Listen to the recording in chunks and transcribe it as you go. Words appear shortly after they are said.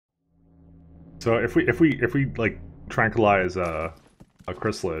So if we like tranquilize a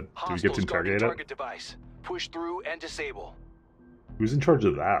chrysalid, do we get to interrogate it? Target device. Push through and disable. Who's in charge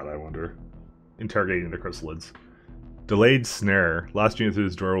of that, I wonder? Interrogating the chrysalids. Delayed snare. Last unit through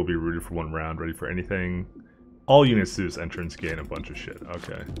this door will be routed for 1 round. Ready for anything. All units through this entrance gain a bunch of shit.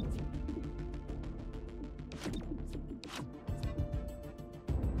 Okay.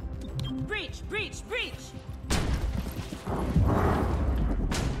 Breach! Breach! Breach!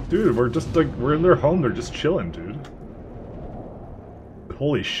 Dude, we're just like, we're in their home, they're just chilling, dude.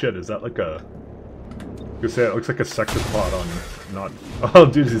 Holy shit, is that like a... I was gonna say, it looks like a sector plot on not... Oh,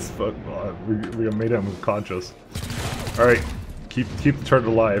 dude, he's... we made him conscious. Alright, keep the turret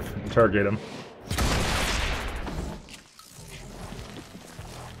alive. Interrogate him.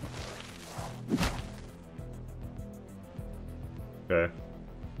 Okay.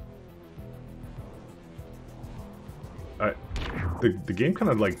 The game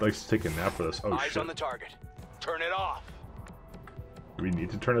kind of like likes to take a nap for this. Oh Eyes shit. on the target. Turn it off. Do we need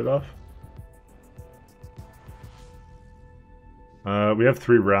to turn it off? We have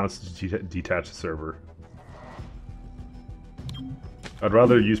 3 rounds to detach the server. I'd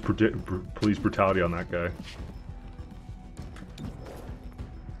rather use police brutality on that guy.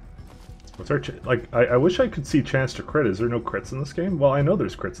 What's our like? I wish I could see chance to crit. Is there no crits in this game? Well, I know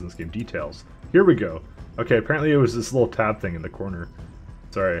there's crits in this game. Details. Here we go. Okay, apparently it was this little tab thing in the corner.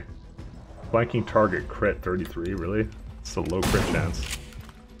 Sorry. Flanking target crit 33. Really? It's a low crit chance.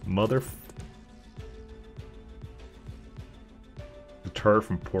 Mother. The turret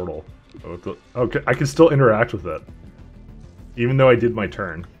from Portal. Oh, okay, I can still interact with it. Even though I did my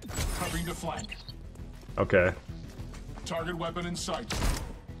turn. Covering the flank. Okay. Target weapon in sight.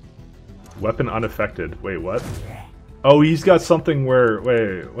 Weapon unaffected. Wait, what? Oh, he's got something where...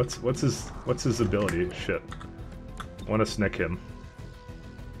 Wait, what's his ability? Shit. I want to Snek him.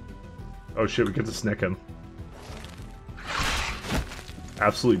 Oh shit, we get to Snek him.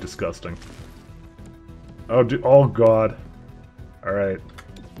 Absolutely disgusting. Oh, dude, oh god. Alright.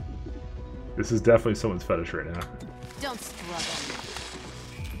 This is definitely someone's fetish right now. Don't struggle.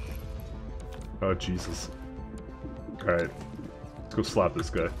 Oh, Jesus. Alright. Let's go slap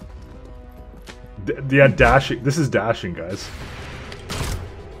this guy. Yeah, dashing. This is dashing, guys.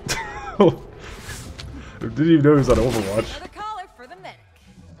 Didn't even know he was on Overwatch. Another caller for the medic.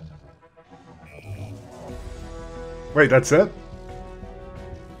 Wait, that's it?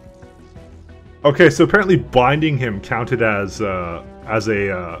 Okay, so apparently binding him counted as a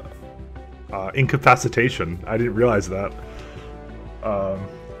incapacitation. I didn't realize that.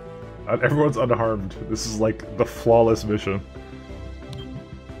 Everyone's unharmed. This is like the flawless mission.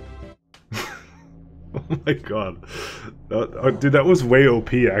 Oh my god. Dude, that was way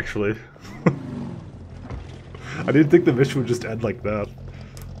OP, actually. I didn't think the mission would just end like that.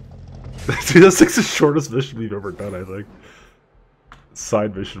 Dude, that's like the shortest mission we've ever done, I think.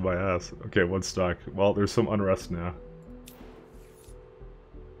 Side mission my ass. Okay, 1 stock. Well, there's some unrest now.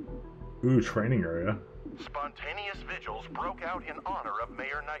 Ooh, training area. Spontaneous vigils broke out in honor of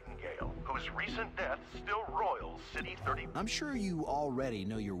Mayor Nightingale, whose recent death still roils City 30. I'm sure you already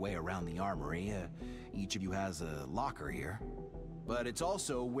know your way around the armory. Each of you has a locker here. But it's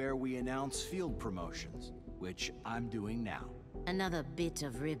also where we announce field promotions, which I'm doing now. Another bit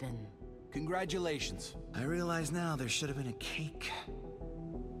of ribbon. Congratulations. I realize now there should have been a cake.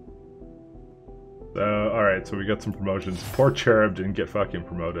 Alright, so we got some promotions. Poor Cherub didn't get fucking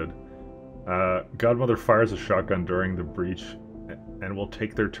promoted. Godmother fires a shotgun during the breach and will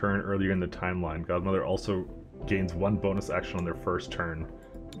take their turn earlier in the timeline. Godmother also gains 1 bonus action on their first turn.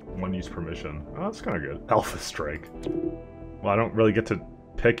 1 use permission. Oh, that's kind of good. Alpha Strike. Well, I don't really get to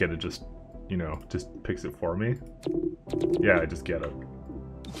pick it. It just, you know, just picks it for me. Yeah, I just get it.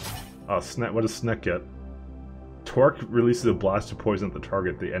 Oh, Snek. What does Snek get? Torque releases a blast of poison at the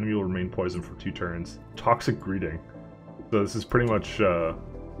target. The enemy will remain poisoned for 2 turns. Toxic Greeting. So this is pretty much the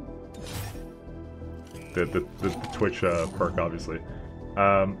Twitch perk, obviously.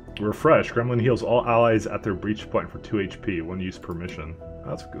 Refresh. Gremlin heals all allies at their breach point for 2 HP. 1 use per mission.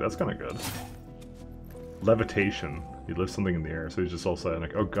 That's kind of good. Levitation. He lifts something in the air, so he's just all sudden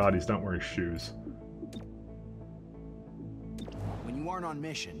like, oh god, he's not wearing shoes. When you aren't on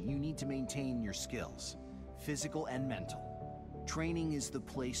mission, you need to maintain your skills, physical and mental. Training is the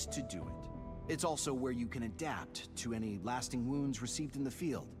place to do it. It's also where you can adapt to any lasting wounds received in the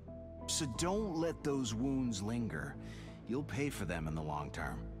field. So don't let those wounds linger. You'll pay for them in the long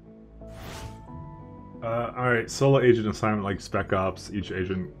term. Alright, solo agent assignment like Spec Ops. Each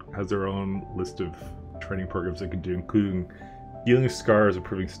agent has their own list of training programs they can do, including healing scars,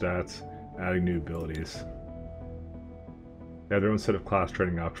 improving stats, adding new abilities. They have their own set of class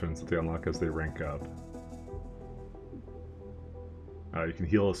training options that they unlock as they rank up. You can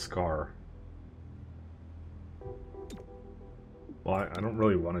heal a scar. Well, I don't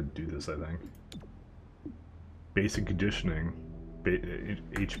really want to do this, I think. Basic conditioning.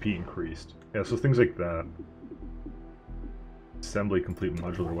 HP increased. Yeah, so things like that. Assembly complete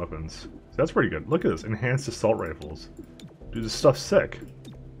modular weapons. So that's pretty good. Look at this. Enhanced assault rifles. Dude, this stuff's sick.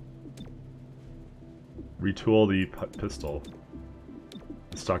 Retool the pistol.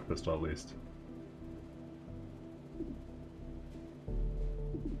 The stock pistol, at least.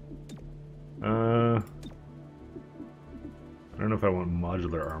 I don't know if I want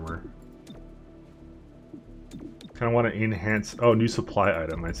modular armor. Kind of want to enhance... Oh, new supply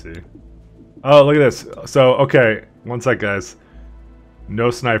item, I see. Oh, look at this. So, okay. One sec, guys.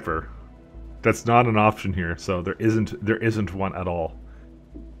 No sniper. That's not an option here, so there isn't one at all.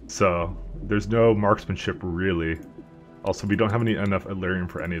 So, there's no marksmanship, really. Also, we don't have enough Illyrium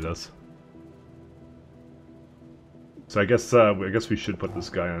for any of this. So I guess we should put this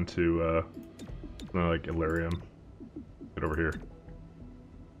guy onto, like, Illyrium. Get over here.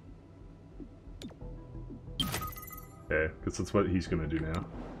 Okay, because that's what he's gonna do now.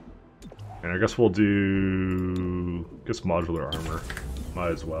 And I guess we'll do... modular armor.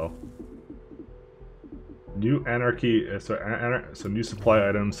 Might as well. New anarchy... So new supply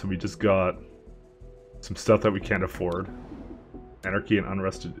items, so we just got some stuff that we can't afford. Anarchy and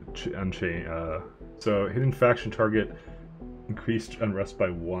unrested... Unchained... So, hidden faction target increased unrest by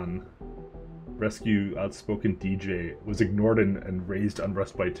 1. Rescue outspoken DJ was ignored and raised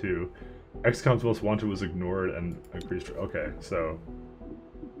unrest by 2. XCOM's most wanted was ignored and increased... Okay, so...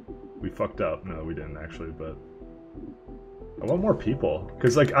 We fucked up. No, we didn't actually, but... I want more people.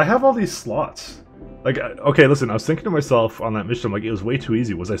 Because, like, I have all these slots. Like, okay, listen, I was thinking to myself on that mission, I'm like, it was way too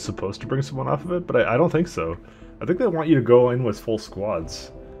easy. Was I supposed to bring someone off of it? But I don't think so. I think they want you to go in with full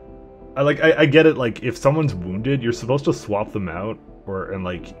squads. I get it, like, if someone's wounded, you're supposed to swap them out, and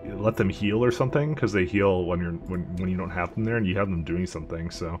like, let them heal or something, because they heal when you don't have them there, and you have them doing something,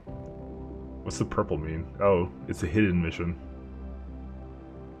 so... What's the purple mean? Oh, it's a hidden mission.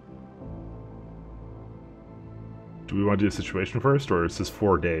 Do we want to do the situation first, or is this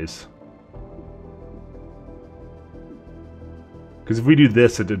 4 days? Because if we do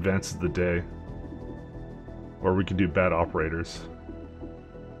this, it advances the day. Or we could do bad operators.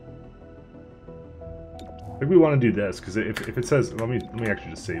 I think we want to do this, because if it says... Let me actually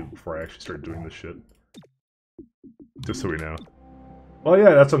just save before I actually start doing this shit. Just so we know. Well,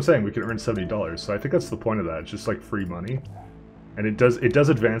 yeah, that's what I'm saying. We can earn $70, so I think that's the point of that. It's just like free money. And it does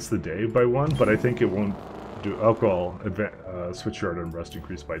advance the day by 1, but I think it won't do alcohol, switchyard unrest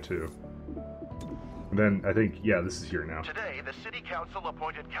increased by 2. And then I think, yeah, this is here now. Today, the City Council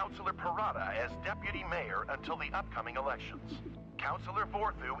appointed Councilor Parada as Deputy Mayor until the upcoming elections. Councilor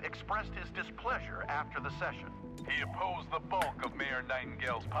Vorthu expressed his displeasure after the session. He opposed the bulk of Mayor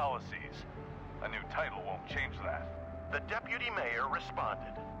Nightingale's policies. A new title won't change that. The Deputy Mayor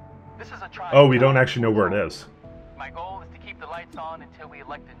responded. This is a trial. Oh, we don't actually know where it is. My goal is to keep the lights on until we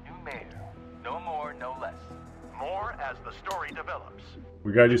elect a new mayor. No more, no less. More as the story develops.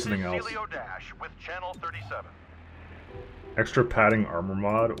 We gotta do something else. Celio Dash with Channel 37. Extra padding armor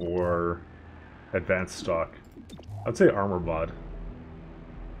mod or advanced stock? I'd say armor mod.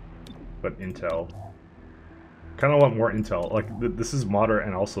 But intel. Kinda want more intel. Like, this is moderate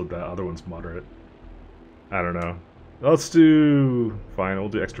and also the other one's moderate. I don't know. Let's do... Fine, we'll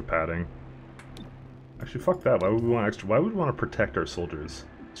do extra padding. Actually, fuck that. Why would we want extra... Why would we want to protect our soldiers?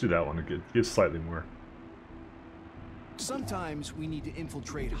 Let's do that one. It gives slightly more. Sometimes we need to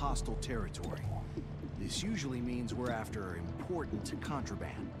infiltrate hostile territory. This usually means we're after important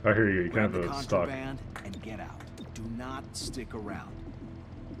contraband. Oh, here you go. You Grab can the have a stock. contraband and get out. Do not stick around.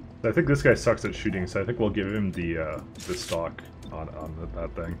 I think this guy sucks at shooting, so I think we'll give him the stock on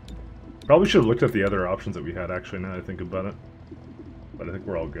that thing. Probably should have looked at the other options that we had, actually, now that I think about it. But I think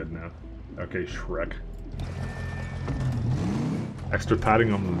we're all good now. Okay, Shrek. Extra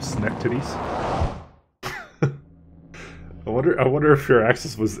padding on the Snek titties. I wonder if your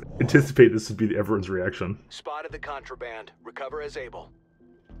access was anticipate this would be everyone's reaction. Spotted the contraband. Recover as able.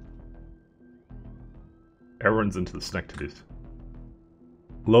 Everyone's into the Snek titties.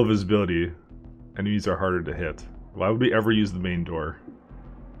 Low visibility. Enemies are harder to hit. Why would we ever use the main door?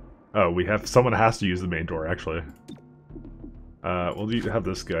 Oh, someone has to use the main door, actually. We'll have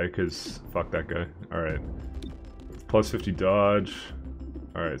this guy, because fuck that guy. Alright. Plus 50 dodge.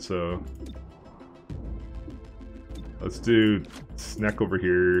 Alright, so... Let's do Snek over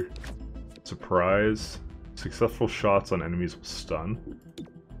here. Surprise. Successful shots on enemies will stun.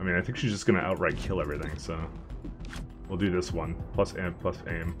 I mean, I think she's just gonna outright kill everything, so... we'll do this one. Plus amp, plus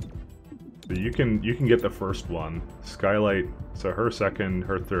aim. So you can get the first one. Skylight, so her second,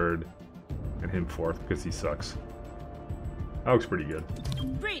 her third, and him fourth, because he sucks. That looks pretty good.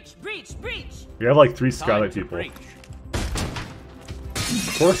 Breach, breach, breach. We have like 3 Skylight people.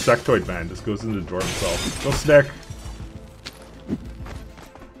 Poor sectoid man just goes into the door himself. Go Snek!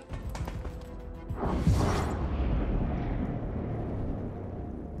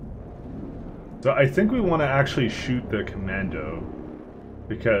 So I think we want to actually shoot the commando,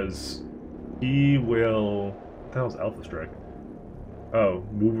 because he will... What the hell's Alpha Strike? Oh,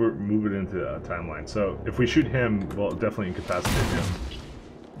 move it into a timeline. So if we shoot him, we'll definitely incapacitate him.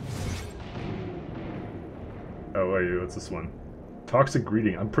 Oh wait, what's this one? Toxic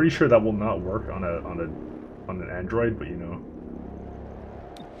greeting. I'm pretty sure that will not work on an android, but you know.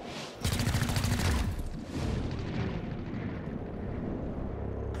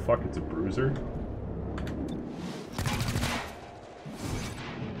 Fuck, it's a bruiser.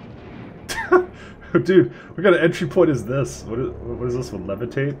 Dude, what kind of entry point is this? What is this one?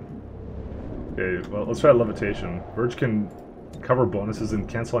 Levitate? Okay, well, let's try levitation. Verge can cover bonuses and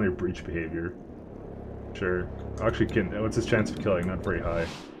cancel on your breach behavior. Sure. Actually, what's his chance of killing? Not very high.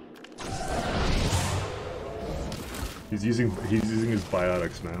 He's using his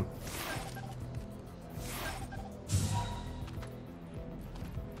biotics, man.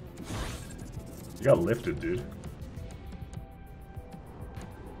 You got lifted, dude.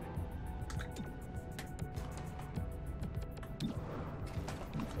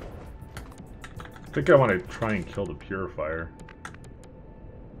 I think I want to try and kill the purifier.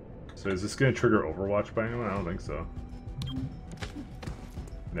 So is this going to trigger Overwatch by anyone? I don't think so.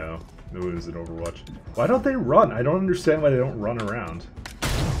 No. No one is in Overwatch. Why don't they run? I don't understand why they don't run around.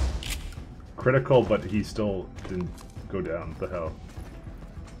 Critical, but he still didn't go down. What the hell?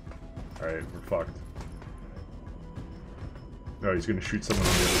 Alright, we're fucked. No, he's going to shoot someone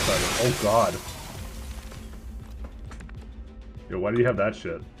on the other side. Oh god! Yo, why do you have that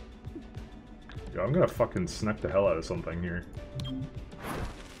shit? Yo, I'm gonna fucking Snek the hell out of something here.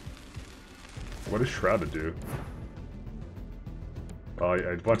 What does Shrouded do? Oh,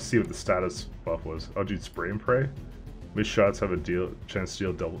 I want to see what the status buff was. Oh, dude, spray and pray? Missed shots have a chance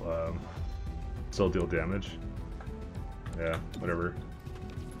to deal still deal damage. Yeah, whatever.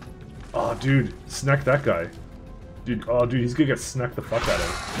 Oh, dude, Snek that guy. Dude, oh, dude, he's gonna get Snek the fuck out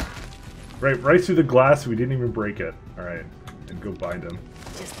of. Right through the glass. We didn't even break it. All right, and go bind him.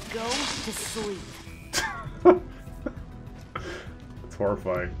 Just go to sleep. It's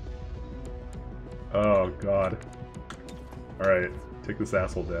horrifying. Oh god. Alright, take this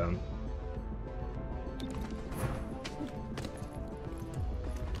asshole down.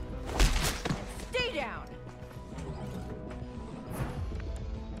 Stay down.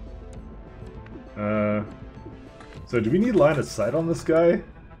 So do we need line of sight on this guy?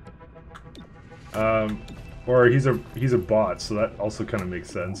 Or he's a bot, so that also kind of makes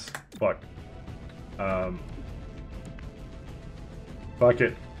sense. Fuck. Fuck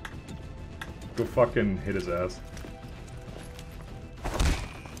it. Go fucking hit his ass.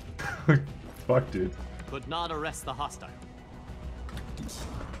 Fuck, dude. Could not arrest the hostile.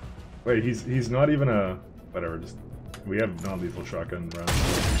 Wait, he's not even a... Whatever, just... We have non-lethal shotgun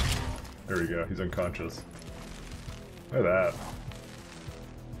rounds. There we go, he's unconscious. Look at that.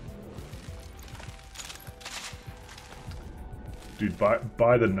 Dude,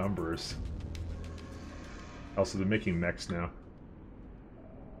 buy the numbers. Also, they're making mechs now.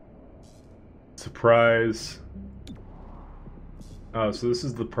 Surprise. Oh, so this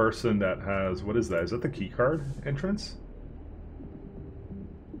is the person that has... What is that? Is that the keycard entrance?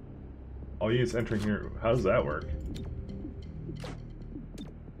 All units entering here... How does that work?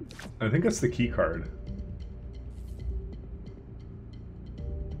 I think that's the keycard.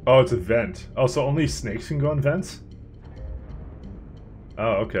 Oh, it's a vent. Oh, so only snakes can go in vents?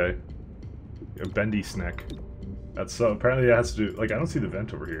 Oh, okay. A bendy Snek. That's so... Apparently it has to do... Like, I don't see the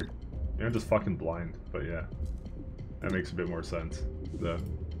vent over here. You're just fucking blind, but yeah. That makes a bit more sense, though.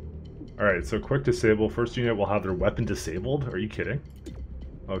 Alright, so quick disable. First unit will have their weapon disabled? Are you kidding?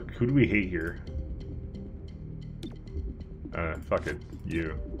 Oh, who do we hate here? Fuck it.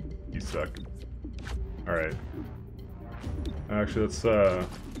 You. You suck. Alright. Actually, let's,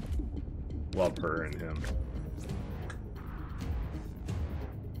 swap her and him.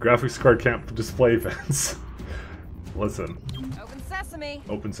 Graphics card can't display events. Listen. Open sesame.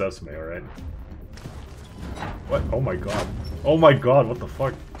 Open sesame, alright. What? Oh my god. Oh my god, what the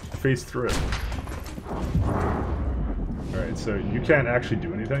fuck? Phase through it. Alright, so you can't actually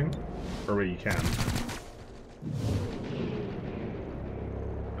do anything? Or wait, you can.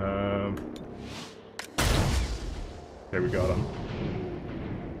 Okay, we got him.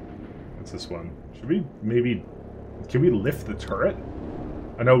 What's this one? Should we maybe... Can we lift the turret?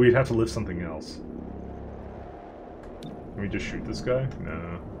 I know we'd have to lift something else. Can we just shoot this guy?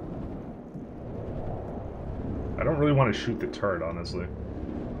 No. I don't really want to shoot the turret, honestly.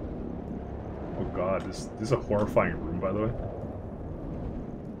 Oh god, this is a horrifying room, by the way.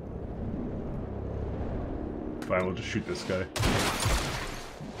 Fine, we'll just shoot this guy.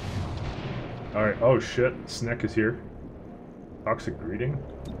 Alright, oh shit, Snek is here. Toxic greeting?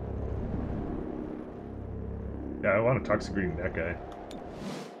 Yeah, I want a toxic greeting that guy.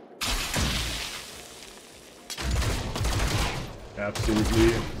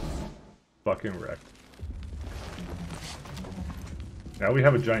 Absolutely fucking wrecked. Now we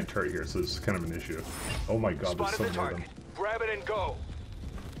have a giant turret here, so this is kind of an issue. Oh my god, there's so many of them. Grab it and go.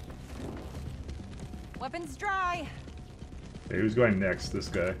 Weapons dry. Okay, who's going next? This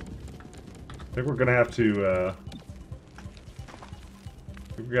guy. I think we're gonna have to, I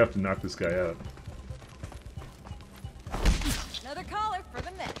think we're gonna have to knock this guy out. Another collar for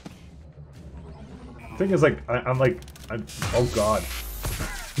the neck. The thing is, like, I'm oh god.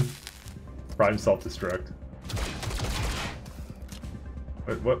 Prime self-destruct.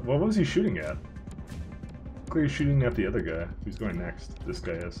 What was he shooting at? Clearly he's shooting at the other guy. Who's going next? This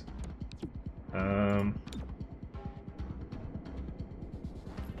guy is.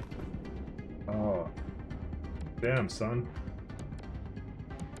 Oh. Damn, son.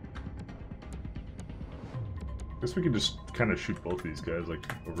 Guess we could just kind of shoot both of these guys, like,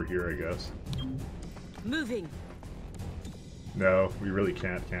 over here, I guess. Moving. No, we really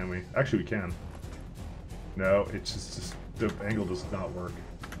can't, can we? Actually, we can. No, it's just the angle does not work.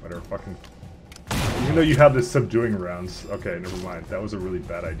 Whatever, fucking... Even though you have the subduing rounds. Okay, never mind. That was a really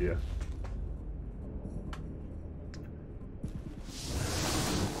bad idea.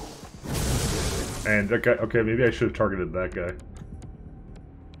 And that guy... Okay, maybe I should have targeted that guy.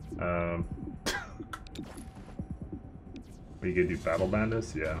 Are you gonna do Battle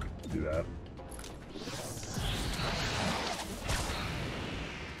Bandits? Yeah, do that.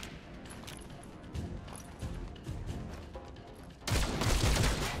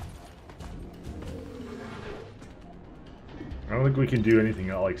 I don't think we can do anything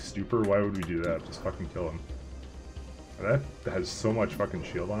else, like Stupor. Why would we do that? Just fucking kill him. That has so much fucking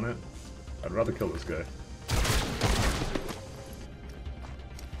shield on it. I'd rather kill this guy.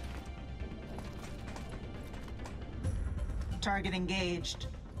 Target engaged.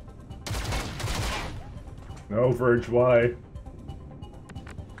 No, Verge, why?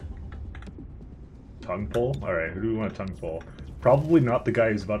 Tongue pull? Alright, who do we want to tongue pull? Probably not the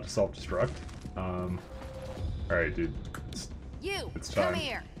guy who's about to self-destruct. Alright, dude. It's time. Come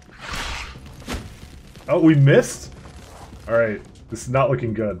here. Oh, we missed? Alright, this is not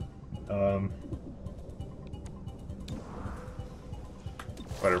looking good.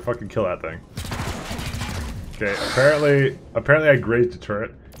 Whatever, fucking kill that thing. Okay, apparently I grazed a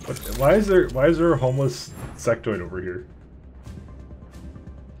turret. But why is there a homeless sectoid over here?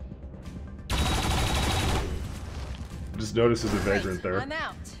 Just noticed there's a vagrant there. I'm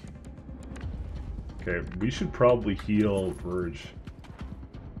out. Okay, we should probably heal Verge.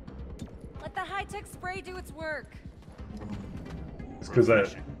 Let the high-tech spray do its work. It's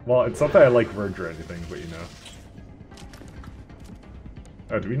because well, it's not that I like Verge or anything, but you know.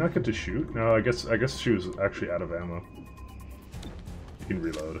 Oh, do we not get to shoot? No, I guess she was actually out of ammo. You can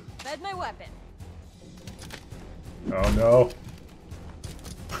reload. Fed my weapon. Oh no!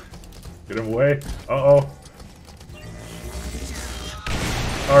 Get him away! Uh-oh!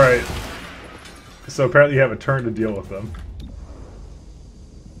 Alright. So apparently you have a turn to deal with them.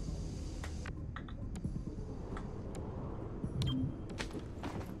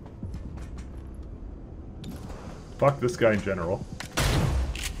 Fuck this guy in general.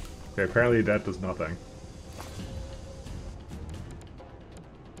 Okay, apparently that does nothing.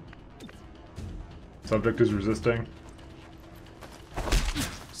 Subject is resisting.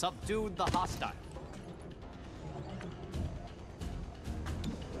 Subdued the hostile.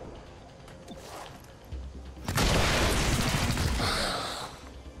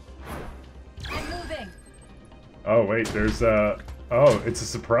 I'm moving. Oh wait, there's oh, it's a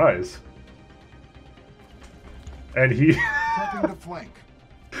surprise. And he Prepping to flank.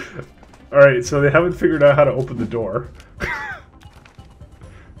 Alright, so they haven't figured out how to open the door.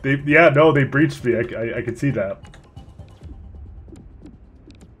 They breached me. I could see that.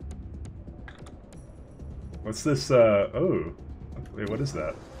 What's this, oh. Wait, what is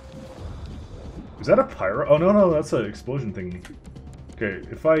that? Is that a pyro? Oh, no, that's an explosion thingy. Okay,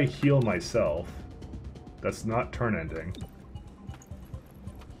 if I heal myself, that's not turn ending.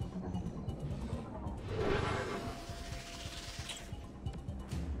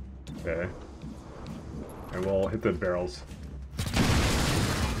 Okay. And we'll hit the barrels.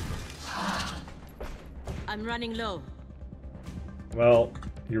 I'm running low. Well,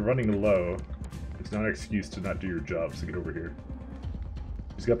 you're running low. It's not an excuse to not do your job, so get over here.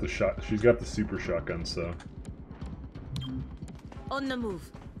 She's got the super shotgun, so. On the move.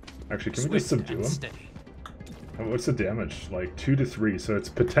 Actually, can we just subdue him? What's the damage? Like 2 to 3, so it's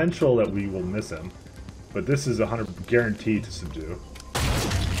potential that we will miss him. But this is 100 guaranteed to subdue.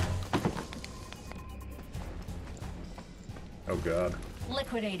 Oh god.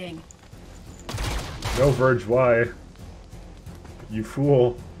 Liquidating. No, Verge, why? You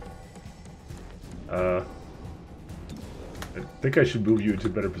fool. I think I should move you into a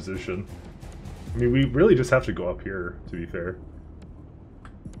better position. I mean, we really just have to go up here, to be fair.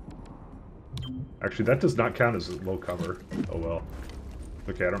 Actually, that does not count as low cover. Oh well.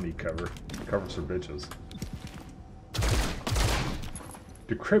 Okay, I don't need cover. Cover's for bitches.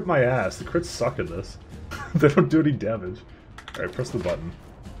 Dude, crit my ass. The crits suck at this. They don't do any damage. Alright, press the button.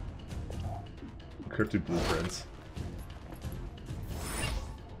 Encrypted blueprints.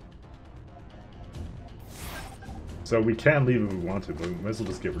 So we can leave if we want to, but we might as well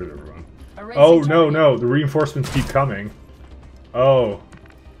just get rid of everyone. Oh, no, no, the reinforcements keep coming. Oh.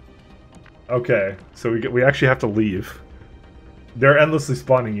 Okay, so we actually have to leave. They're endlessly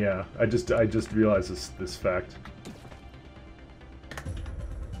spawning, yeah. I just realized this fact.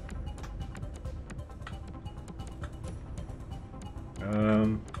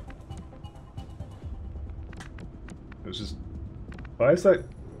 It's just, why is that?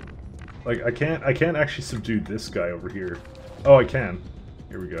 Like, I can't actually subdue this guy over here. Oh, I can.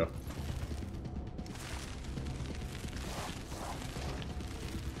 Here we go.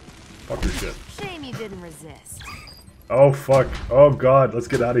 Fuck your shit. Shame you didn't resist. Oh fuck. Oh god, let's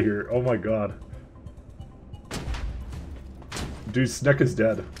get out of here. Oh my god. Dude, Snek is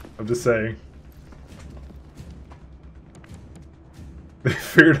dead. I'm just saying. They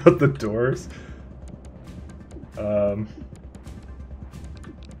figured out the doors.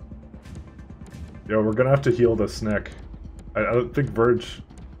 Yo, we're gonna have to heal the Snek. I don't think Verge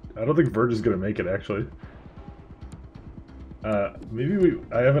is gonna make it, actually. Maybe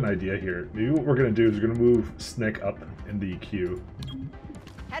I have an idea here. Maybe what we're gonna do is we're gonna move Snek up in the queue.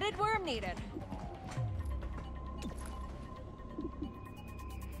 Headed worm needed.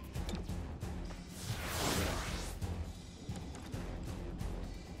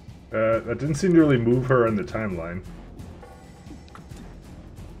 That didn't seem to really move her in the timeline.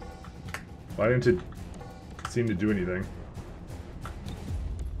 Why didn't it seem to do anything?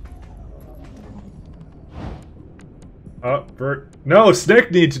 No,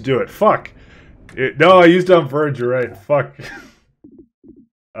 Snek needs to do it. Fuck. No, I used on Verge. You're right. Fuck.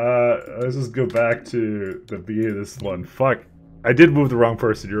 Let's just go back to the beginning of this one. Fuck. I did move the wrong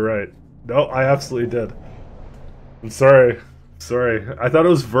person. You're right. No, I absolutely did. I'm sorry. Sorry. I thought it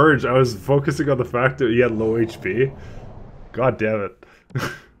was Verge. I was focusing on the fact that he had low HP. God damn it.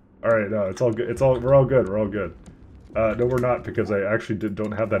 Alright, no, it's all good. We're all good. We're all good. No, we're not, because I actually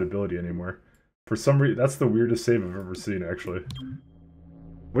don't have that ability anymore. For some reason, that's the weirdest save I've ever seen, actually.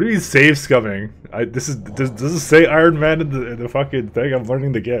 What do you mean save scumming? Does it say Iron Man in the fucking thing? I'm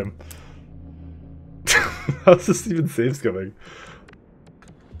learning the game. How's this even save scumming?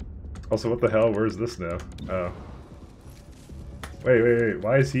 Also, what the hell? Where's this now? Oh. Wait.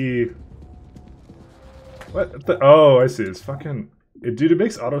 Why is he... What the... Oh, I see. It's fucking... Dude, it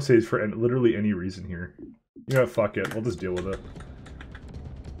makes autosaves for literally any reason here. You know what? Fuck it. We'll just deal with it.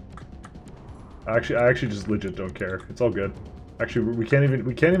 I actually just legit don't care. It's all good. Actually, we can't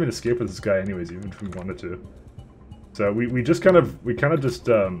even escape with this guy anyways, even if we wanted to. So we kind of just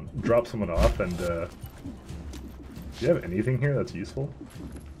drop someone off and do you have anything here that's useful?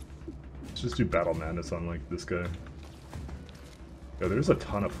 Let's just do Battle Madness on like this guy. Yo, there's a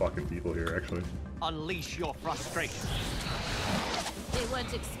ton of fucking people here actually. Unleash your frustration. They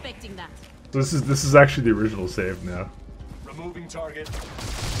weren't expecting that. So this is actually the original save now. Removing target.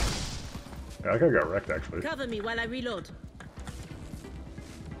 Yeah, that guy got wrecked actually. Cover me while I reload.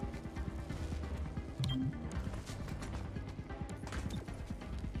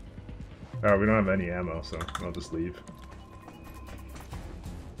 Oh, we don't have any ammo, so I'll just leave.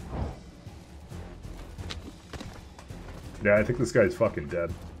 Yeah, I think this guy's fucking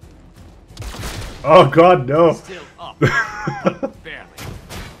dead. Oh god, no! Still up. Barely.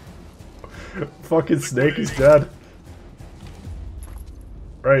 Fucking Snake is dead.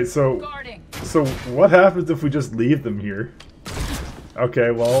 Right, so what happens if we just leave them here?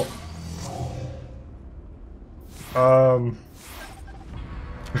 Okay, well,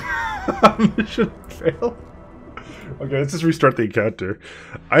 mission failed. Okay, let's just restart the encounter.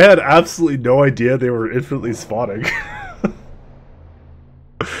 I had absolutely no idea they were infinitely spawning.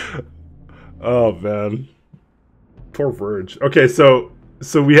 Oh man, poor Verge. Okay, so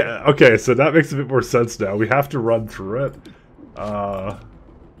okay, so that makes a bit more sense now. We have to run through it.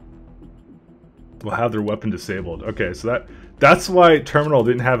 We'll have their weapon disabled. Okay, so that's why Terminal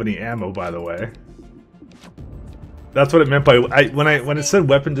didn't have any ammo, by the way. That's what it meant by when it said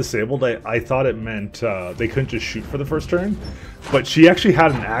weapon disabled. I thought it meant they couldn't just shoot for the first turn, but she actually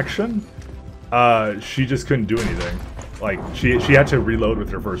had an action. She just couldn't do anything. Like she had to reload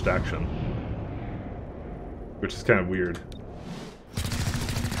with her first action, which is kind of weird.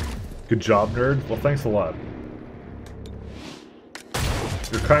 Good job, nerd. Well, thanks a lot.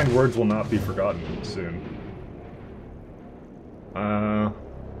 Your kind words will not be forgotten soon. I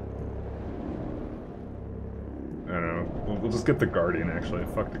don't know. We'll just get the Guardian, actually.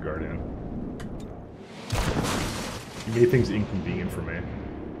 Fuck the Guardian. He made things inconvenient for me.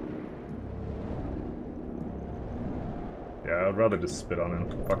 Yeah, I'd rather just spit on him.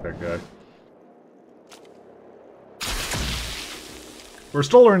 Fuck that guy. We're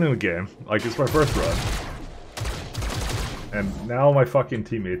still learning the game. Like, it's my first run. And now my fucking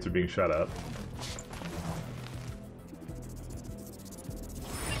teammates are being shot at.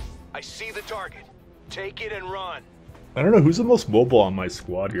 I see the target. Take it and run. I don't know who's the most mobile on my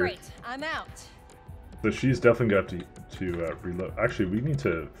squad here. Great, I'm out. So she's definitely gonna have to reload. Actually, we need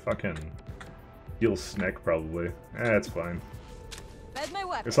to fucking heal Snek probably. It's fine. Fed my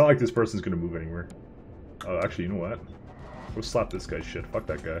weapon. It's not like this person's gonna move anywhere. Oh, actually, you know what? Go slap this guy's shit. Fuck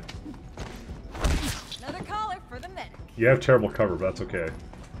that guy. Another caller for the medic. You have terrible cover, but that's okay.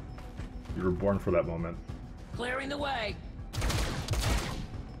 You were born for that moment. Clearing the way.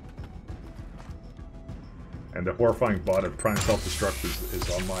 And the horrifying bot of Prime Self-Destruct is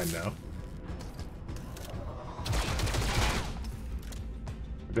online now.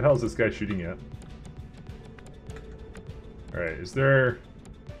 What the hell is this guy shooting at? Alright, is there...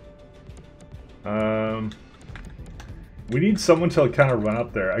 we need someone to kind of run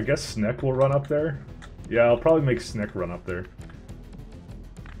up there. I guess Snek will run up there. Yeah, I'll probably make Snek run up there.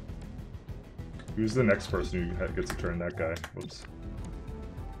 Who's the next person who gets a turn? That guy. Whoops.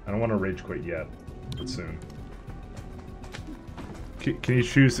 I don't want to rage quit yet, but soon. Can you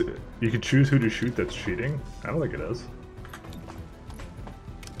choose? You can choose who to shoot that's cheating? I don't think it is.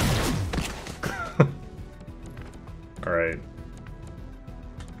 Alright.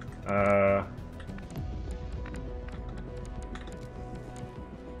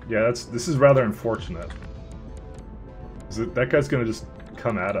 Yeah, this is rather unfortunate. That guy's gonna just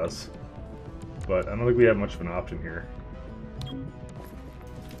come at us. But I don't think we have much of an option here.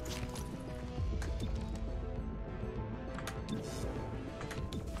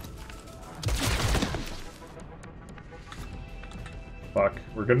 Fuck,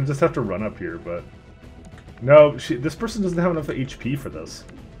 we're gonna just have to run up here, but... No, this person doesn't have enough HP for this.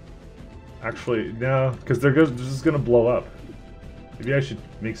 Actually, no, because they're just gonna blow up. Maybe I should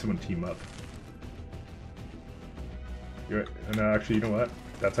make someone team up. And actually, you know what?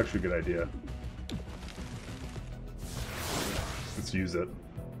 That's actually a good idea. Let's use it.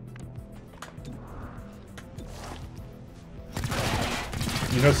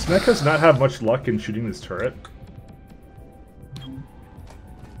 You know, Snek has not had much luck in shooting this turret.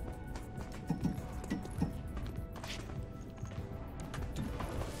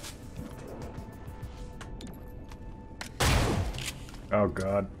 Oh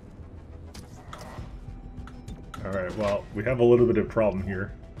god. Alright, well, we have a little bit of a problem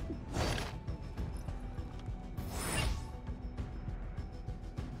here.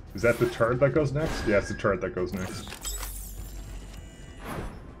 Is that the turret that goes next? Yeah, it's the turret that goes next.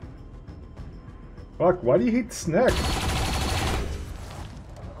 Fuck, why do you hate Snek?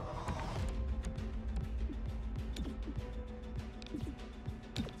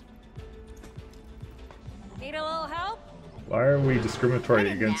 Need a little help? Why are we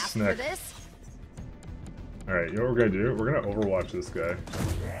discriminatory against Snek? This. Alright, you know what we're gonna do? We're gonna overwatch this guy.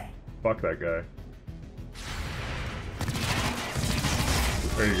 Fuck that guy.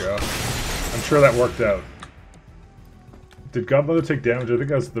 There you go. I'm sure that worked out. Did Godmother take damage? I think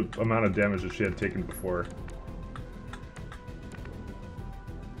that's the amount of damage that she had taken before.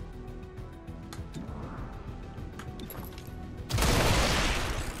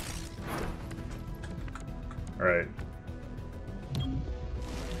 Alright.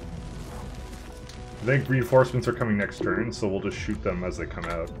 I think reinforcements are coming next turn, so we'll just shoot them as they come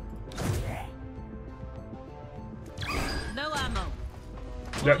out. No ammo.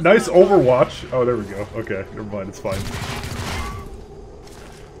 Yeah, nice Overwatch. Oh, there we go. Okay, never mind. It's fine.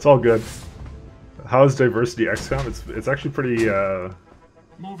 It's all good. how's diversity XCOM? It's actually pretty.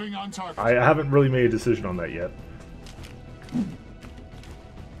 Moving on target. I haven't really made a decision on that yet.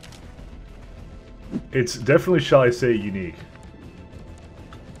 It's definitely, shall I say, unique.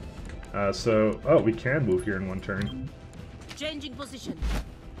 Oh, we can move here in one turn. Changing position.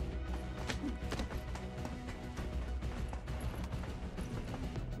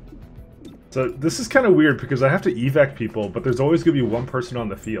 So this is kind of weird because I have to evac people, but there's always going to be one person on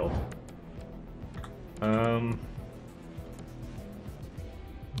the field. Okay,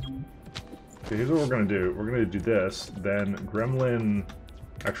 here's what we're going to do. We're going to do this, then Gremlin...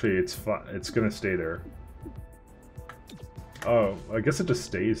 Actually, it's going to stay there. Oh, I guess it just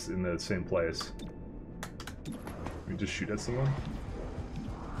stays in the same place. We just shoot at someone?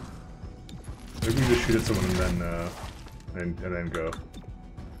 Maybe we just shoot at someone and then go.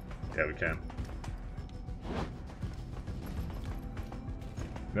 Yeah, we can.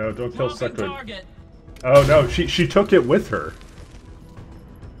 No, don't kill Suckwood. Oh no, she took it with her.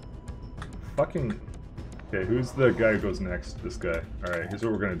 Fucking. Okay, who's the guy who goes next? This guy. Alright, here's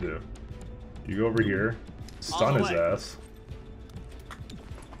what we're gonna do. You go over here, stun his ass.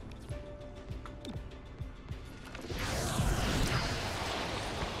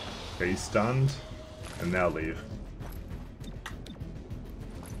 Okay, he's stunned, and now leave.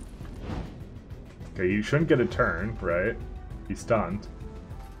 Okay, you shouldn't get a turn, right? He's stunned.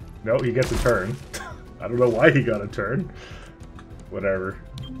 No, he gets a turn. I don't know why he got a turn. Whatever.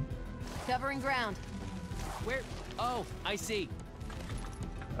 Covering ground. Where? Oh, I see.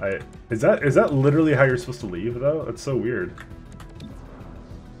 Is that literally how you're supposed to leave though? That's so weird.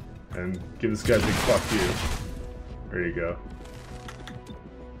 And give this guy a big fuck you. There you go.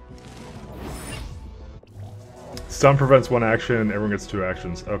 Stun prevents one action, everyone gets 2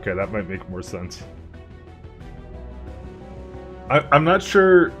 actions. Okay, that might make more sense. I'm not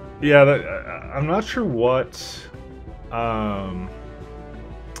sure. Yeah, I'm not sure what.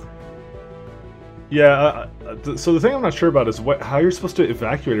 So the thing I'm not sure about is how you're supposed to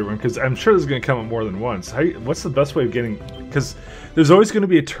evacuate everyone, because I'm sure this is going to come up more than once. What's the best way of getting? Because there's always going to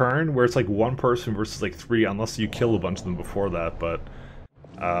be a turn where it's like one person versus like 3, unless you kill a bunch of them before that. But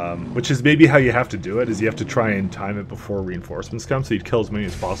which is maybe how you have to do it, is you have to try and time it before reinforcements come, so you kill as many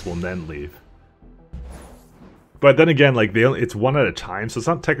as possible and then leave. But then again, like it's 1 at a time, so it's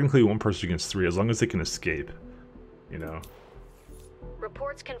not technically 1 person against 3, as long as they can escape, you know.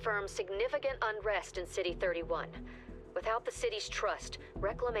 Reports confirm significant unrest in City 31. Without the city's trust,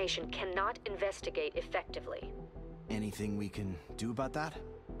 Reclamation cannot investigate effectively. Anything we can do about that?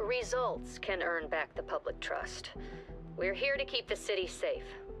 Results can earn back the public trust. We're here to keep the city safe,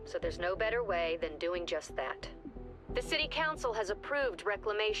 so there's no better way than doing just that. The City Council has approved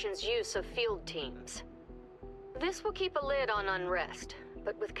Reclamation's use of field teams. This will keep a lid on unrest,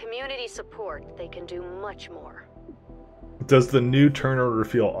 but with community support, they can do much more. Does the new turn order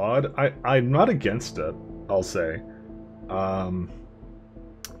feel odd? I'm not against it, I'll say.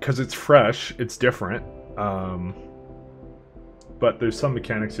 Because it's fresh, it's different. But there's some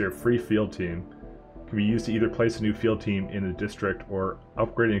mechanics here. Free field team can be used to either place a new field team in a district or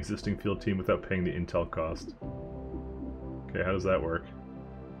upgrade an existing field team without paying the intel cost. Okay, how does that work?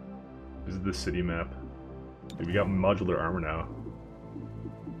 This is the city map. We got modular armor now.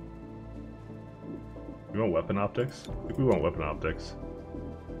 We want weapon optics? I think we want weapon optics.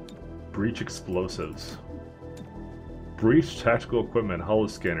 Breach explosives. Breach tactical equipment, holo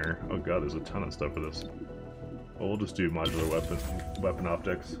scanner. Oh god, there's a ton of stuff for this. Well, we'll just do modular weapon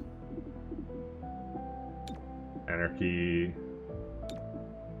optics. Anarchy.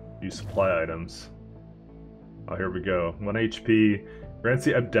 Use supply items. Oh, here we go. 1 HP. Grants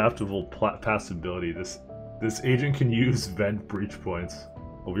the adaptable passive ability. This agent can use vent breach points.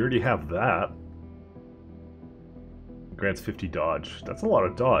 Well, we already have that. Grants 50 dodge. That's a lot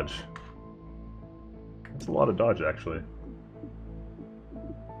of dodge. That's a lot of dodge, actually.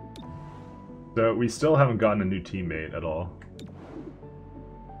 So we still haven't gotten a new teammate at all.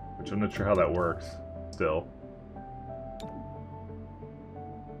 Which I'm not sure how that works, still.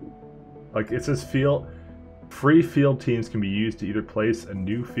 Like, it says free field teams can be used to either place a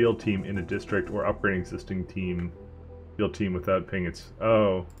new field team in a district or upgrade an existing field team without paying its...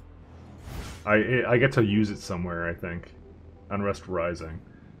 Oh. I get to use it somewhere, I think. Unrest Rising.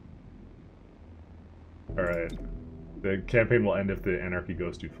 Alright. The campaign will end if the anarchy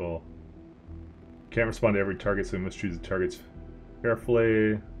goes too full. Can't respond to every target, so we must choose the targets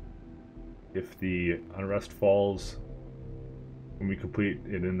carefully. If the unrest falls when we complete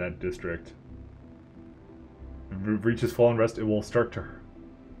it in that district. If it reaches full unrest, it will start to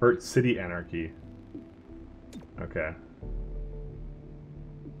hurt city anarchy. Okay.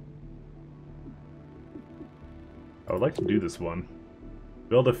 I would like to do this one.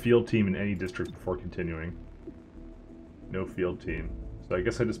 Build a field team in any district before continuing. No field team. So I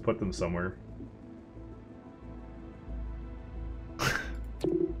guess I just put them somewhere.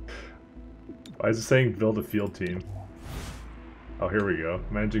 Why is it saying build a field team? Oh, here we go.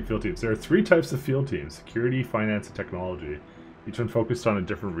 Managing field teams. There are 3 types of field teams. Security, finance, and technology. Each one focused on a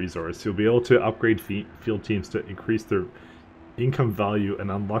different resource. You'll be able to upgrade field teams to increase their income value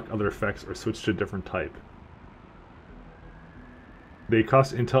and unlock other effects or switch to a different type. They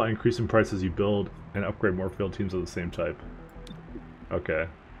cost intel and increase in price as you build and upgrade more field teams of the same type. Okay.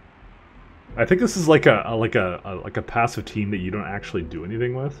 I think this is like a passive team that you don't actually do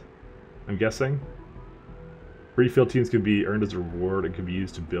anything with. I'm guessing. Free field teams can be earned as a reward and can be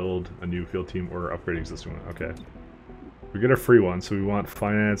used to build a new field team or upgrade existing one. Okay. We get a free one, so we want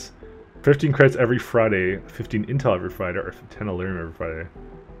finance. 15 credits every Friday, 15 intel every Friday, or 10 Illyrium every Friday.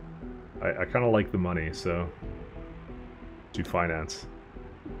 I kind of like the money, so do finance.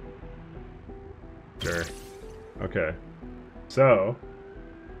 Sure. Okay. So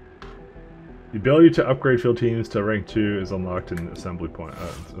the ability to upgrade field teams to rank 2 is unlocked in assembly point.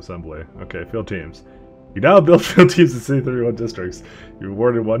 Assembly. Okay, field teams. You now build field teams in City 31 districts. You're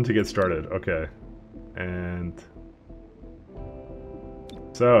rewarded 1 to get started. Okay. And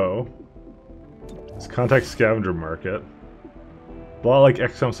so let's contact scavenger market. A lot like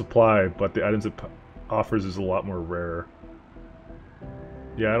XCOM supply, but the items it offers is a lot more rare.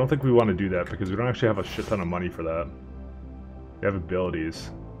 Yeah, I don't think we want to do that because we don't actually have a shit ton of money for that. We have abilities.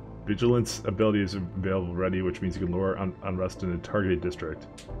 Vigilance ability is available ready, which means you can lure unrest in a targeted district.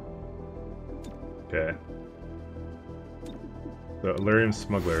 Okay. The Illyrium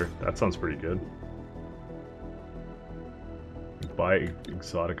Smuggler. That sounds pretty good. Buy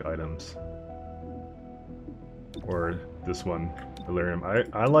exotic items. Or this one, Illyrium.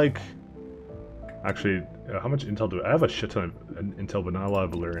 I like... Actually, how much intel do I have? A shit ton of intel, but not a lot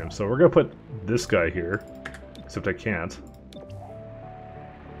of Illyrium. So we're gonna put this guy here. Except I can't.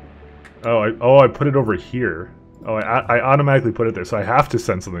 Oh, I put it over here. Oh, I automatically put it there, so I have to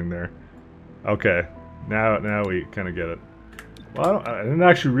send something there. Okay, now we kind of get it. Well, I didn't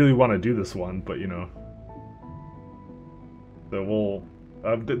actually really want to do this one, but you know. So we'll...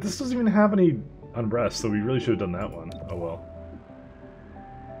 this doesn't even have any unrest, so we really should have done that one. Oh well.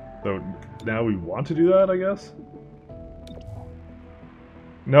 So now we want to do that, I guess?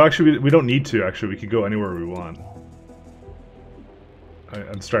 No, actually, we don't need to, actually. We could go anywhere we want.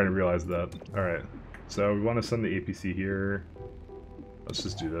 I'm just trying to realize that. Alright, so we want to send the APC here. Let's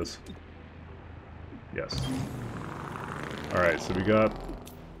just do this. Yes. Alright, so we got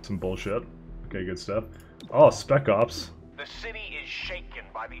some bullshit. Okay, good stuff. Oh, Spec Ops. The city is shaken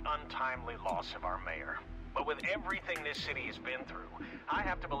by the untimely loss of our mayor. But with everything this city has been through, I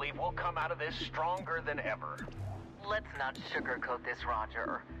have to believe we'll come out of this stronger than ever. Let's not sugarcoat this,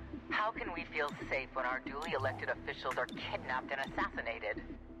 Roger. How can we feel safe when our duly elected officials are kidnapped and assassinated?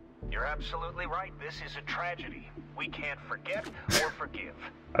 You're absolutely right. This is a tragedy. We can't forget or forgive.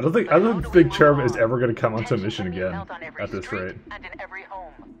 I don't think Cherub is ever going to come onto a mission again at this rate. And in every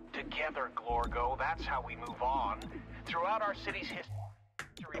home. Together, Glorgo, that's how we move on. Throughout our city's history,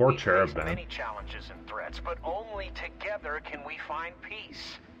 poor Cherub, man. Many challenges and threats, but only together can we find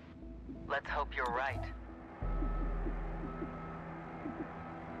peace. Let's hope you're right.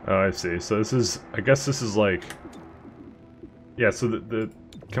 Oh, I see. So this is, I guess this is like, yeah. So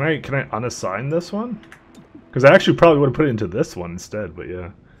can I unassign this one? Because I actually probably would have put it into this one instead. But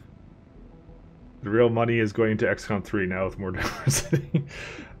yeah, the real money is going to XCOM 3 now with more diversity.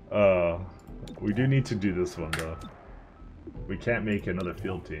 We do need to do this one though. We can't make another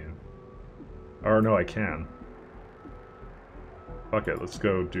field team. Or no, I can. Fuck it, let's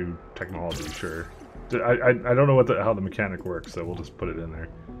go do technology. Sure. I don't know how the mechanic works, so we'll just put it in there.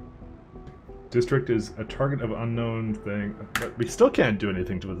 District is a target of unknown thing, but we still can't do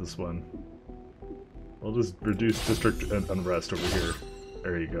anything with this one. We'll just reduce district unrest over here.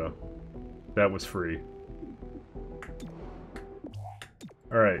 There you go. That was free.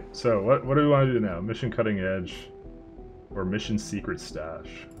 Alright, so what do we want to do now? Mission cutting edge or mission secret stash?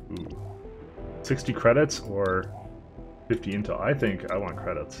 Ooh. 60 credits or 50 intel? I think I want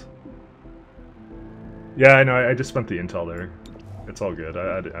credits. Yeah, I know, I just spent the intel there. It's all good,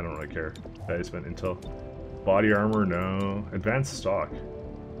 I don't really care. I spent intel. Body armor, no. Advanced stock.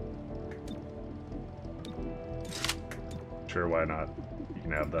 Sure, why not? You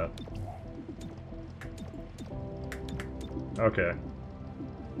can have that. Okay.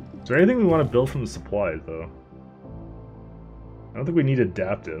 Is there anything we want to build from the supplies, though? I don't think we need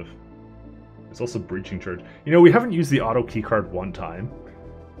adaptive. It's also breaching charge. You know, we haven't used the auto keycard one time.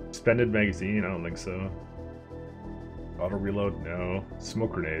 Suspended magazine? I don't think so. Auto reload? No.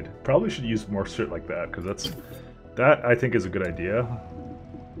 Smoke grenade. Probably should use more shit like that, because that I think is a good idea.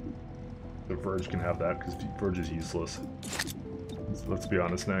 The Verge can have that, because Verge is useless. Let's be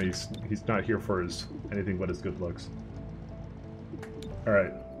honest now, he's not here for his anything but his good looks.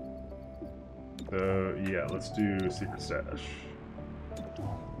 Alright. Yeah, let's do Secret Stash.